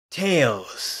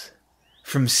Tales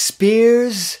from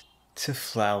spears to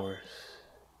flowers.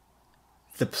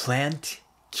 The Plant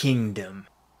Kingdom.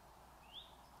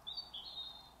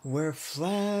 Where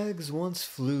flags once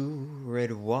flew,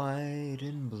 red, white,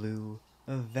 and blue,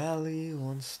 a valley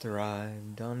once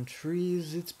thrived, on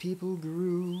trees its people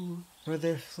grew. For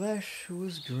their flesh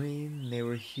was green, they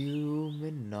were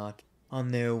human not,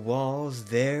 on their walls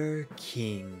their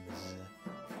kings.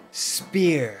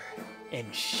 Spear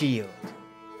and shield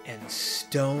and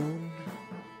stone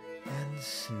and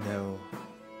snow.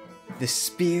 The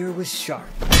spear was sharp,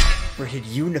 for it had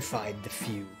unified the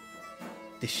few.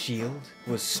 The shield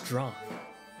was strong,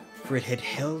 for it had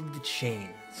held the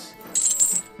chains.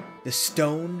 The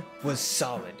stone was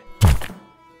solid,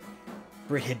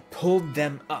 for it had pulled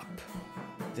them up.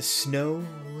 The snow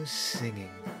was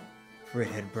singing, for it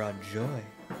had brought joy.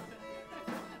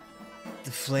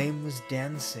 The flame was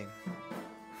dancing,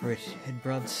 for it had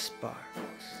brought sparks.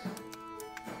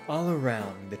 All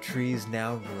around the trees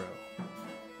now grow,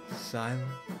 silent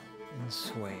and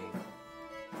swaying,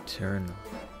 eternal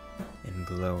and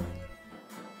glowing.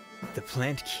 The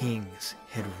Plant Kings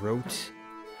had wrote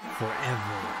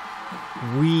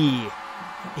forever. We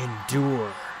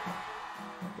endure.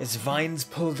 As vines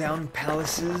pull down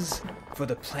palaces, for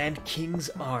the Plant Kings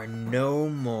are no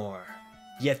more.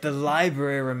 Yet the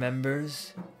library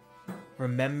remembers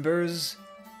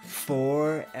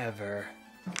forever.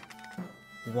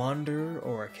 Wander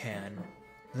or can,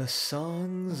 the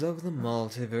songs of the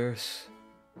multiverse